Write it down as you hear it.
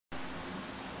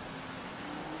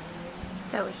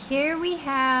So here we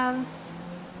have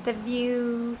the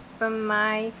view from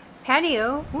my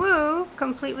patio. Woo!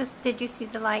 Complete with, did you see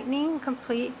the lightning?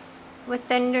 Complete with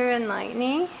thunder and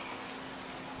lightning.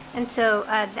 And so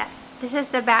this is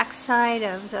the back side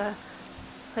of the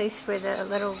place for the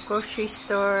little grocery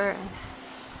store. And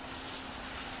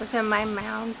those are my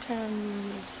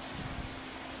mountains.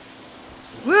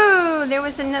 Woo! There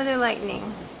was another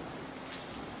lightning.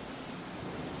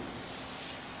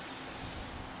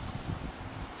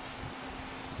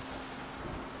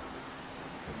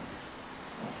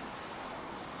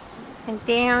 And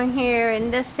down here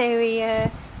in this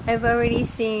area, I've already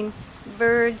seen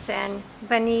birds and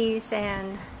bunnies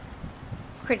and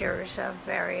critters of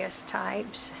various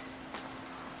types.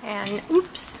 And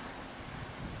oops,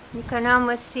 you can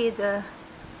almost see the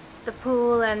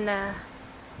pool and the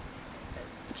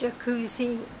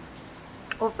jacuzzi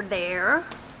over there.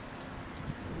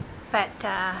 But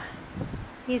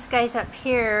these guys up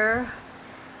here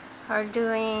are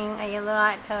doing a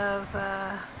lot of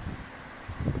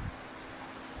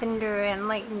thunder and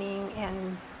lightning,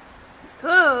 and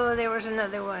oh, there was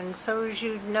another one, so as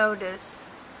you'd notice.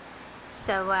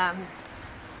 So I'm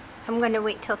going to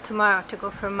wait till tomorrow to go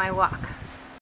for my walk.